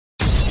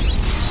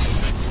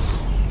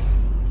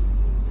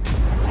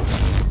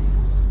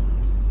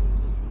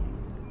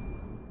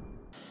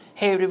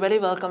Hey everybody,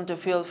 welcome to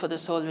Fuel for the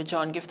Soul with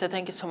John Gifter.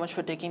 Thank you so much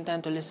for taking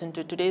time to listen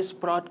to today's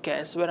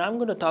broadcast where I'm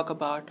going to talk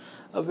about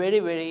a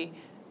very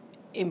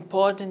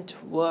important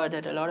word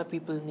that a lot of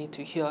people need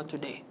to hear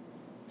today.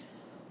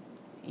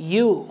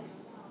 You,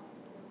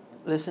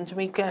 listen to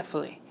me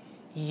carefully,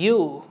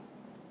 you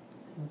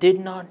did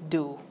not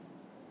do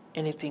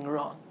anything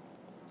wrong.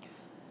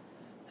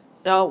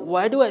 Now,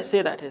 why do I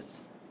say that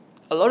is?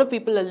 A lot of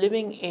people are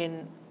living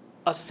in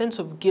a sense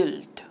of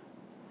guilt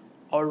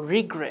or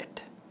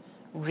regret,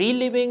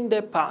 reliving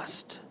their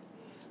past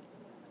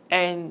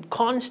and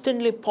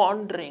constantly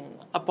pondering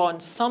upon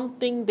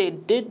something they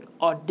did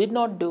or did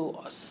not do,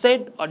 or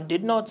said or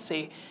did not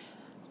say,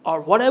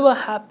 or whatever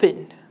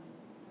happened,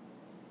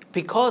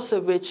 because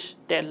of which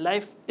their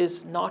life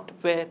is not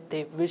where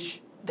they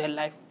wish their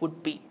life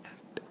would be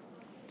at.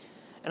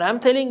 And I'm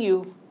telling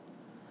you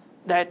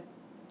that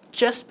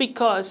just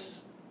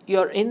because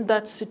you're in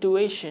that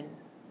situation,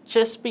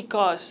 just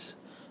because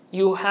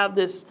you have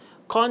this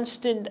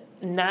constant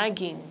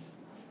nagging,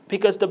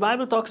 because the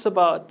Bible talks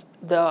about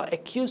the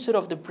accuser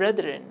of the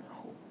brethren.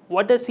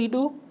 What does he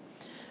do?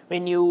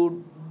 When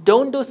you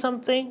don't do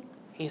something,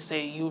 he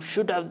say, you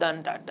should have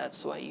done that.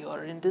 That's why you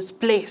are in this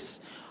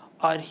place.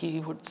 Or he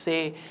would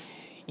say,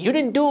 you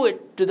didn't do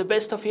it to the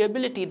best of your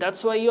ability.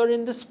 That's why you're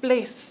in this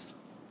place.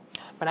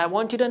 But I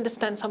want you to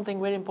understand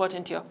something very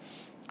important here.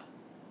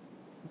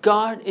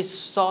 God is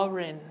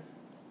sovereign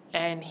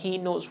and he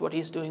knows what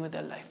he's doing with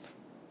their life.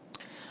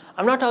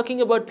 I'm not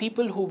talking about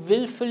people who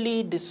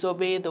willfully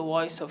disobey the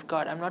voice of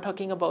God. I'm not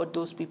talking about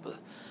those people.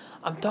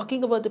 I'm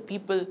talking about the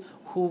people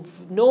who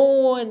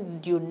know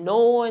and you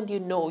know and you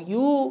know.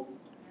 You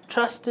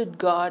trusted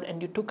God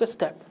and you took a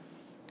step.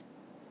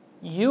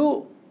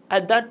 You,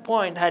 at that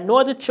point, had no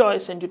other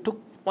choice and you took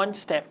one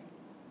step,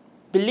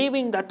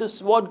 believing that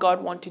is what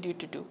God wanted you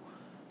to do.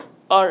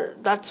 Or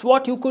that's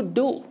what you could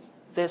do.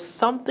 There's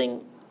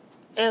something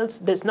else,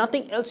 there's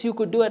nothing else you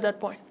could do at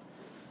that point.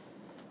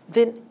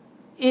 Then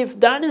if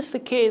that is the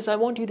case, I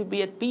want you to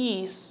be at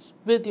peace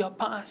with your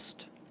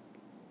past.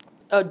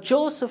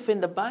 Joseph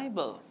in the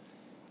Bible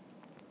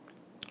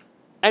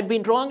had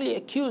been wrongly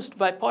accused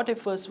by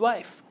Potiphar's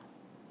wife,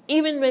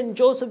 even when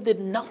Joseph did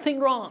nothing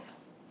wrong.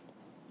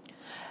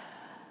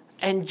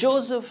 And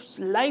Joseph's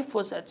life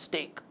was at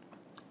stake.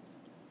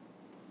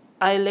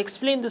 I'll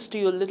explain this to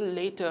you a little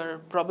later,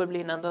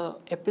 probably in another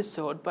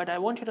episode, but I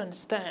want you to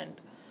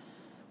understand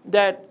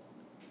that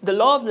the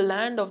law of the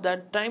land of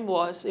that time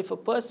was if a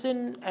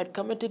person had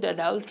committed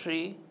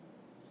adultery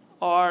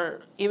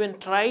or even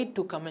tried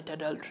to commit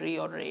adultery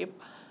or rape,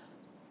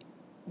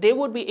 they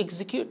would be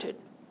executed.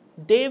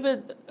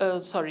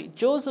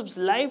 Joseph's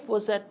life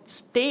was at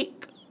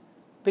stake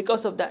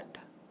because of that.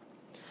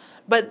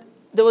 But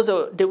there was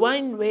a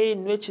divine way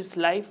in which his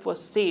life was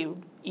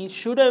saved. He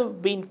should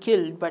have been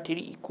killed, but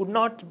he could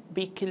not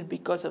be killed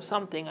because of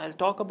something. I'll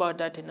talk about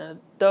that in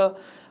another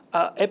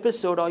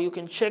episode, or you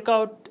can check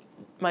out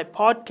my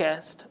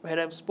podcast where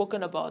I've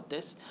spoken about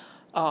this.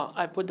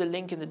 I put the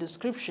link in the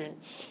description.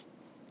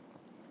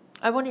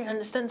 I want you to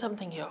understand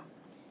something here.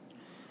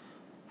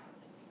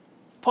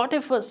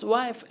 Potiphar's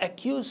wife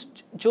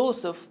accused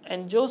Joseph,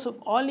 and Joseph,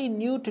 all he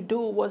knew to do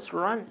was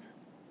run.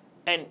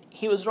 And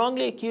he was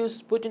wrongly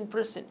accused, put in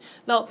prison.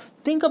 Now,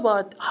 think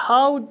about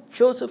how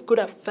Joseph could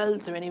have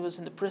felt when he was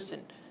in the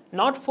prison.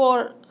 Not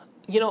for,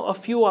 a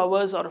few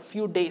hours or a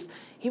few days.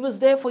 He was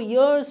there for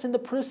years in the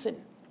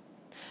prison.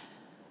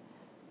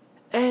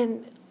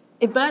 And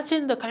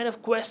imagine the kind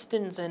of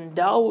questions and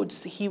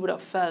doubts he would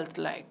have felt,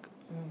 like,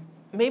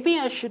 maybe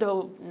I should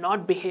have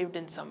not behaved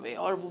in some way,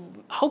 or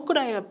how could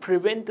I have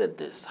prevented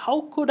this?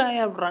 How could I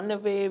have run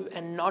away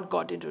and not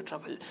got into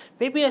trouble?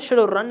 Maybe I should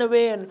have run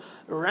away and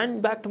ran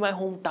back to my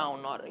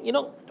hometown,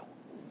 or,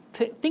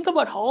 think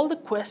about all the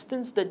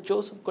questions that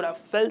Joseph could have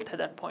felt at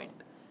that point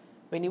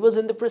when he was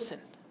in the prison.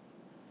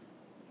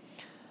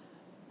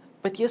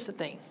 But here's the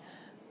thing.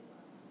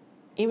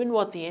 Even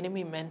what the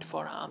enemy meant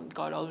for harm,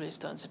 God always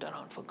turns it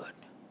around for good.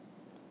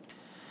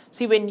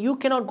 See, when you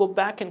cannot go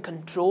back and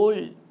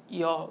control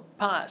your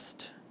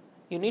past,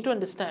 you need to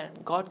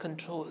understand God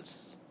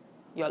controls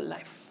your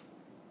life.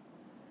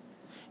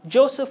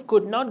 Joseph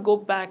could not go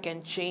back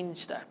and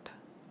change that.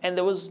 And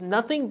there was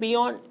nothing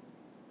beyond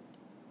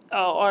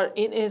or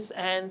in his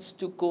hands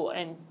to go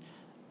and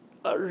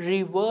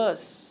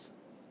reverse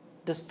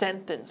the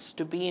sentence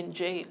to be in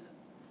jail.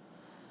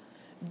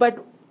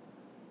 But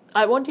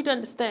I want you to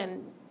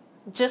understand,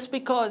 just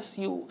because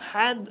you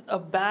had a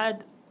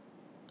bad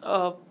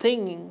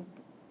thing,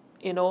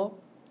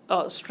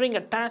 string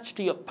attached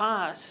to your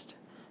past,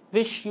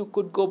 wish you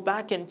could go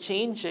back and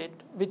change it,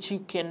 which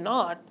you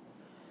cannot,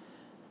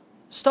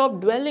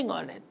 stop dwelling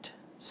on it.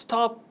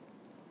 Stop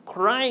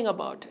crying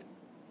about it.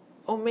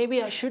 Oh,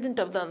 maybe I shouldn't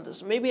have done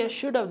this. Maybe I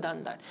should have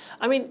done that.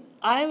 I mean,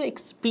 I've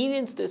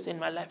experienced this in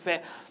my life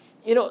where,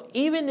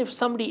 even if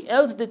somebody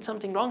else did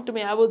something wrong to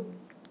me, I would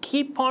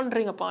keep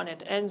pondering upon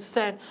it and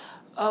said,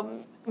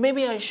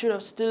 maybe I should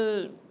have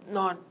still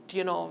not,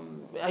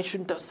 I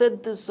shouldn't have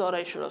said this, or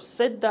I should have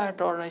said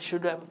that, or I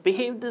should have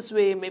behaved this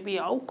way. Maybe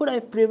how could I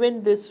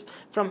prevent this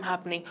from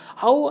happening?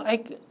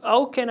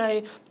 How can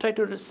I try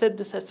to set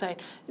this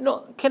aside?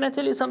 Can I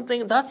tell you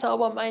something? That's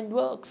how our mind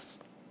works.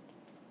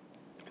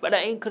 But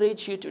I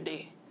encourage you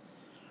today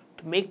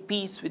to make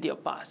peace with your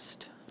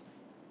past.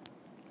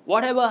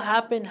 Whatever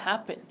happened,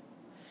 happened.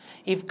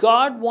 If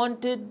God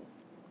wanted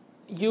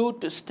you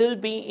to still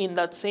be in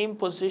that same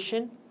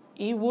position,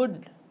 He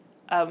would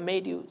have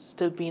made you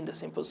still be in the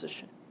same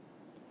position.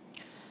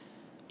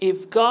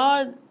 If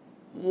God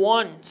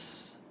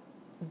wants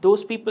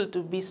those people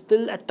to be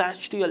still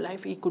attached to your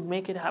life, He could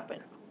make it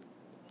happen.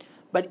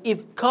 But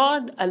if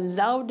God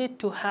allowed it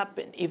to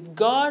happen, if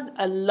God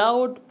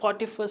allowed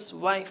Potiphar's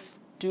wife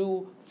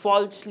to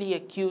falsely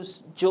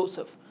accuse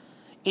Joseph,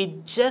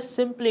 it just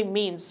simply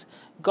means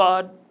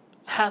God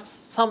has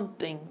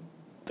something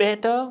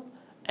better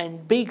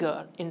and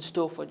bigger in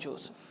store for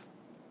Joseph.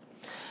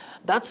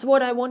 That's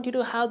what I want you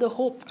to have the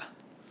hope.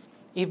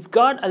 If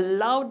God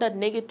allowed that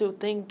negative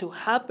thing to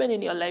happen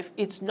in your life,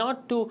 it's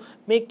not to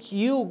make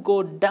you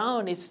go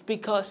down. It's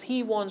because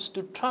He wants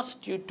to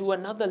trust you to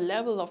another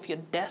level of your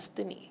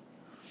destiny.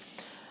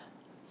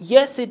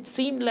 Yes, it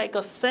seemed like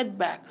a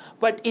setback,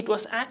 but it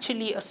was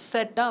actually a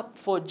setup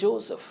for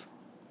Joseph.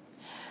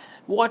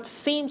 What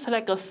seems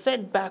like a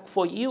setback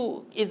for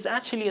you is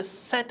actually a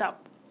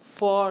setup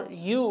for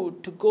you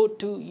to go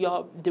to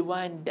your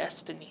divine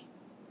destiny.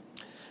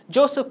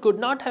 Joseph could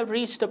not have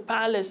reached the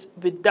palace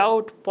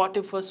without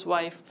Potiphar's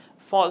wife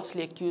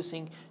falsely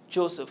accusing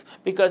Joseph,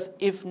 because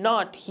if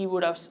not, he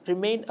would have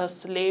remained a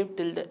slave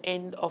till the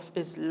end of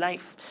his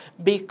life.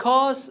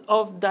 Because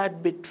of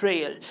that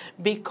betrayal,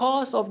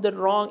 because of the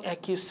wrong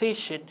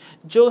accusation,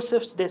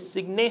 Joseph's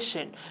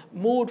designation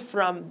moved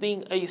from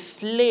being a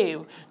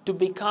slave to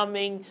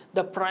becoming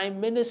the prime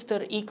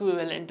minister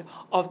equivalent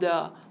of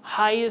the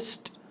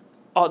highest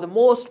or the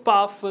most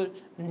powerful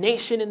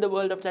nation in the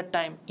world of that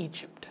time,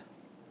 Egypt.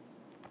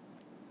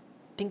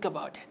 Think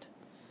about it.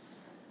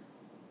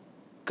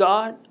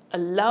 God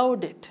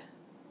allowed it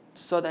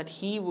so that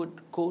he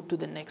would go to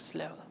the next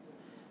level.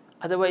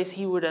 Otherwise,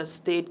 he would have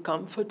stayed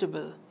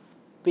comfortable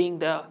being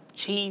the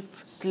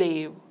chief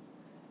slave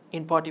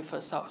in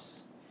Potiphar's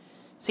house.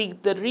 See,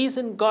 the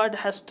reason God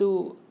has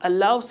to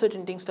allow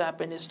certain things to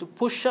happen is to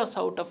push us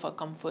out of our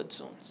comfort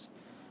zones.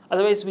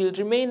 Otherwise, we'll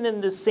remain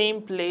in the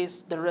same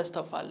place the rest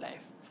of our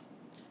life.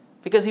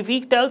 Because if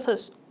he tells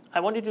us, I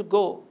want you to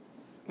go,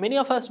 many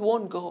of us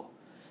won't go.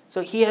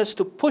 So he has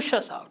to push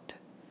us out.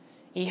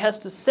 He has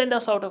to send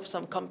us out of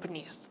some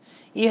companies.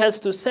 He has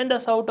to send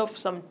us out of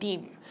some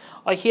team.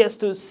 Or he has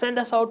to send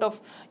us out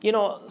of,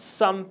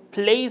 some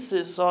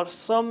places or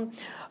some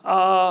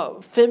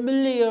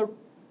familiar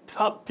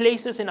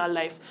places in our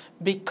life,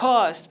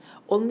 because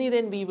only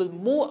then we will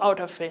move out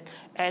of it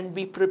and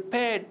be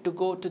prepared to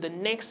go to the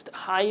next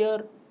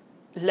higher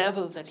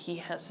level that he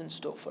has in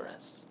store for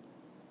us.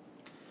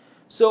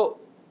 So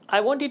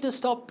I want you to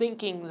stop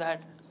thinking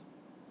that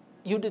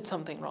you did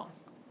something wrong.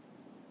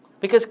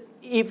 Because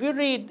if you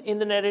read in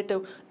the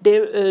narrative,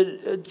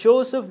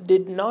 Joseph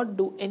did not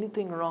do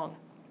anything wrong.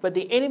 But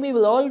the enemy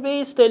will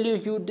always tell you,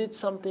 you did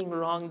something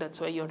wrong, that's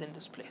why you're in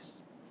this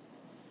place.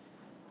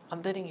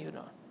 I'm telling you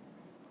now.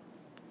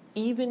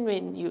 Even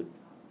when you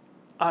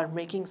are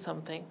making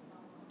something,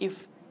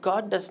 if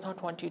God does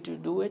not want you to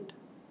do it,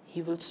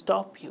 he will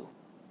stop you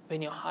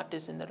when your heart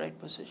is in the right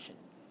position.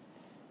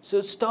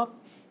 So stop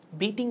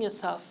beating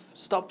yourself.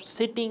 Stop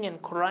sitting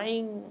and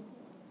crying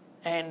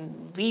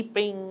and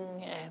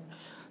weeping and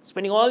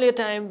spending all your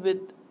time with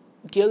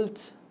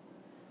guilt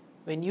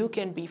when you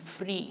can be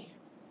free,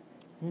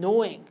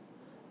 knowing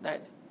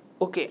that,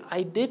 okay,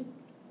 I did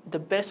the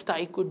best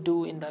I could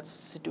do in that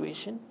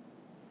situation.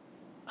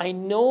 I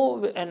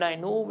know, and I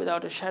know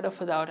without a shadow of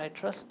a doubt, I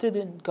trusted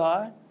in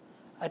God.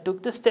 I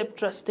took the step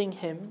trusting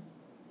Him.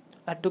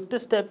 I took the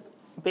step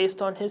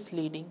based on His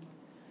leading.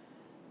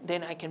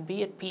 Then I can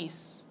be at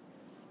peace,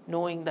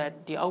 knowing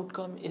that the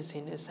outcome is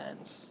in His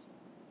hands.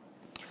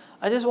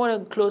 I just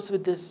want to close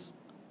with this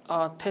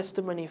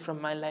testimony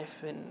from my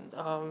life. And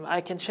I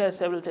can share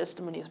several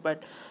testimonies,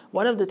 but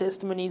one of the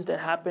testimonies that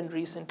happened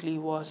recently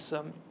was,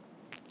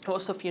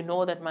 most of you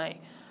know that my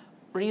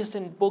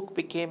recent book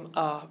became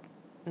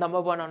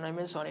 #1 on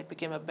Amazon. It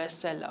became a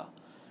bestseller.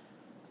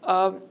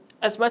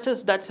 As much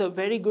as that's a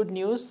very good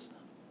news,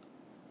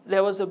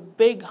 there was a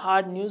big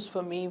hard news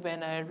for me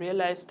when I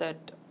realized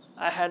that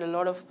I had a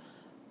lot of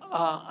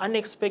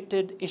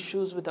unexpected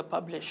issues with the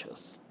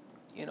publishers.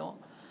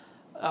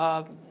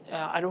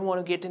 I don't want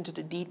to get into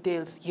the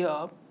details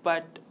here,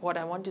 but what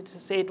I wanted to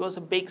say, it was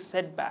a big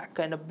setback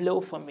and a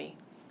blow for me.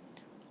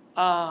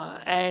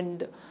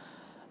 And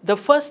the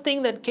first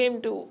thing that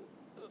came to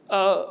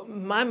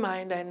my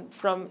mind and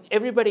from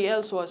everybody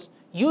else was,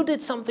 you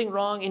did something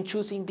wrong in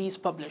choosing these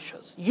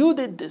publishers. You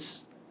did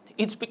this.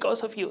 It's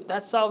because of you.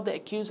 That's how the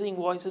accusing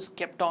voices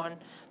kept on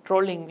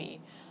trolling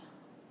me.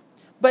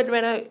 But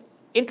when I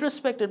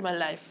introspected my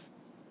life,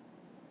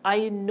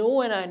 I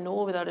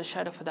know without a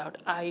shadow of a doubt,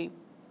 I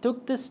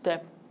took this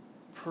step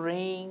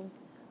praying,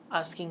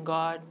 asking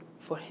God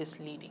for His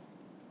leading.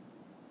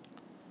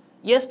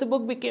 Yes, the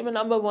book became a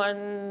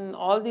 #1.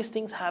 All these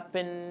things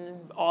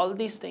happened. All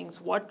these things,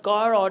 what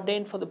God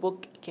ordained for the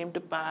book came to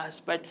pass.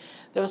 But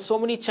there were so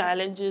many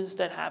challenges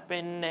that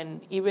happened.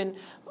 And even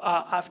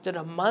after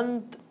a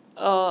month,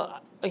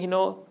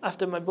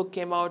 after my book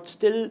came out,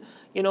 still,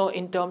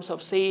 in terms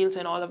of sales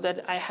and all of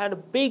that, I had a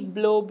big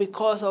blow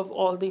because of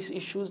all these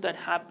issues that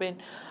happened.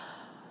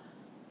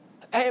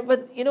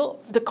 But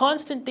the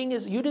constant thing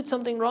is, you did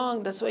something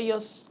wrong. That's why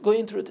you're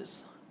going through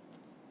this.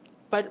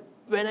 But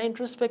when I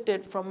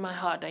introspected from my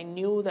heart, I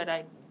knew that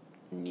I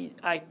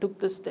took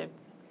this step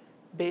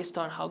based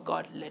on how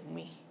God led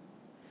me.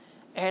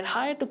 And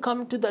I had to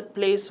come to that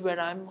place where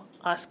I'm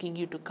asking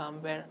you to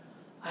come, where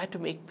I had to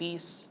make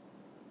peace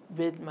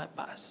with my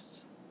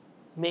past,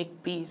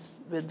 make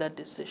peace with that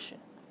decision.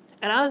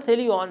 And I'll tell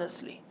you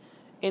honestly,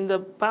 in the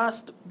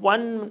past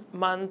 1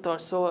 month or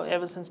so,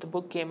 ever since the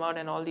book came out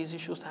and all these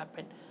issues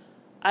happened,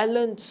 I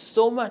learned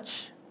so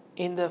much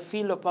in the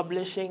field of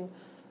publishing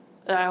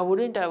that I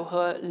wouldn't have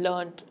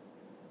learned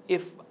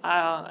if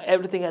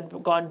everything had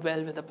gone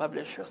well with the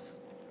publishers.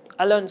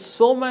 I learned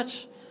so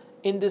much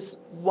in this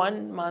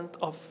 1 month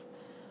of,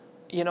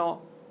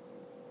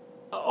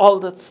 all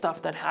the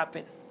stuff that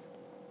happened.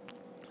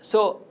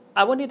 So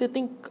I want you to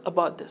think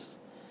about this,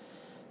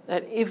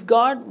 that if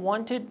God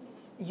wanted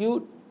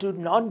you to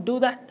not do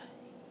that,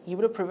 He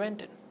would have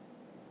prevented.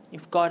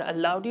 If God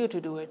allowed you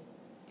to do it,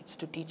 it's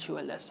to teach you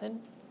a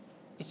lesson,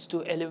 it's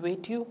to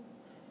elevate you,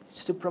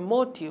 it's to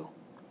promote you,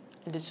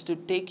 and it's to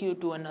take you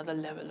to another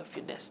level of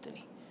your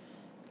destiny.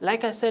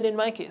 Like I said in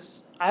my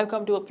case, I've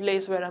come to a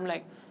place where I'm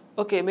like,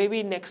 okay,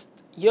 maybe next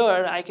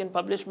year I can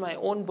publish my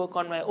own book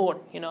on my own.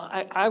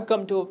 I've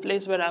come to a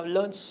place where I've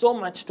learned so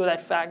much to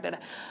that fact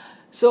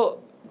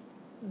so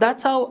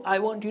that's how I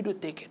want you to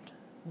take it.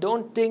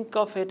 Don't think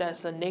of it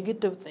as a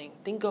negative thing.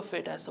 Think of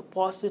it as a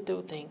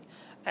positive thing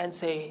and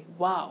say,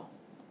 wow,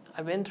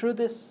 I went through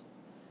this.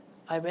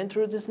 I went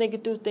through this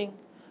negative thing,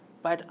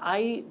 but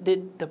I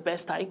did the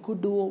best I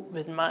could do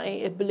with my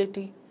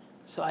ability.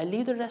 So I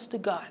leave the rest to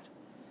God.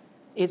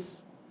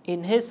 It's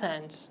in His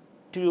hands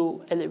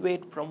to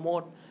elevate,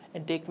 promote,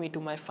 and take me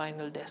to my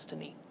final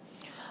destiny.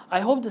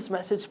 I hope this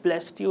message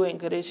blessed you,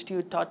 encouraged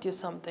you, taught you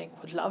something.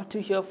 Would love to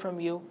hear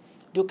from you.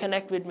 Do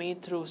connect with me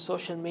through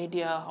social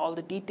media. All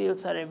the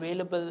details are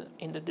available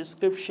in the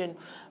description.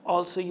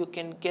 Also, you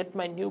can get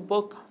my new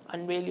book,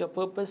 Unveil Your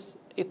Purpose.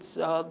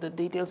 The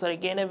details are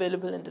again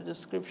available in the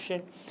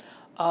description.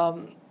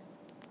 And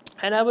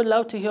I would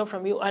love to hear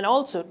from you. And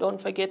also, don't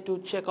forget to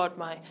check out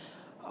my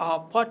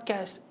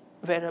podcast,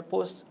 where I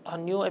post a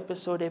new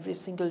episode every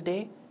single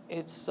day.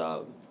 It's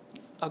a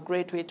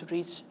great way to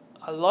reach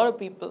a lot of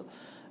people.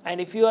 And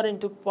if you are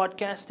into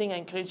podcasting, I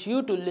encourage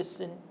you to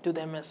listen to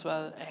them as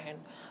well. And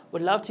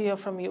would love to hear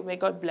from you. May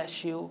God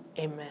bless you.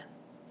 Amen.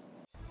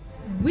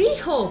 We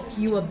hope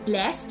you were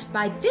blessed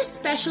by this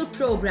special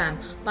program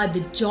by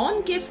the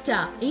John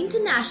Gifter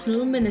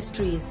International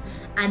Ministries,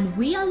 and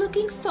we are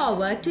looking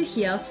forward to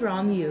hear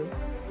from you.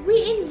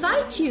 We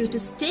invite you to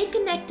stay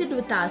connected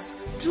with us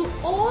through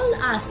all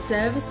our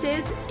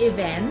services,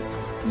 events,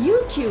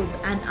 YouTube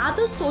and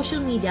other social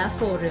media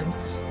forums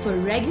for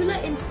regular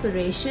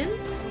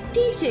inspirations,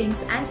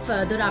 teachings and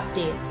further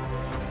updates.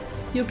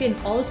 You can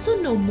also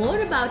know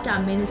more about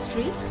our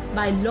ministry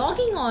by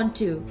logging on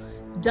to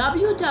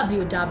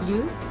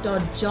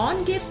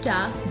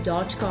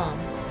www.johngifter.com.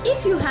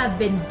 If you have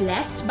been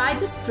blessed by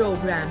this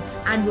program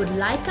and would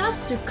like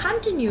us to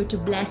continue to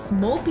bless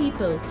more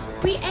people,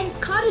 we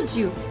encourage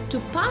you to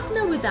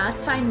partner with us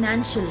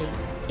financially.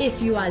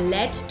 If you are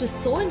led to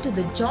sow into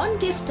the John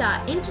Gifter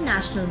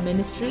International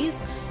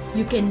Ministries,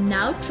 you can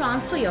now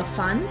transfer your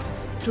funds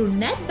through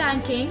net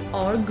banking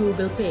or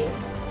Google Pay.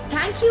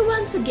 Thank you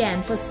once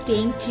again for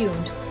staying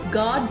tuned.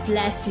 God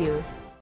bless you.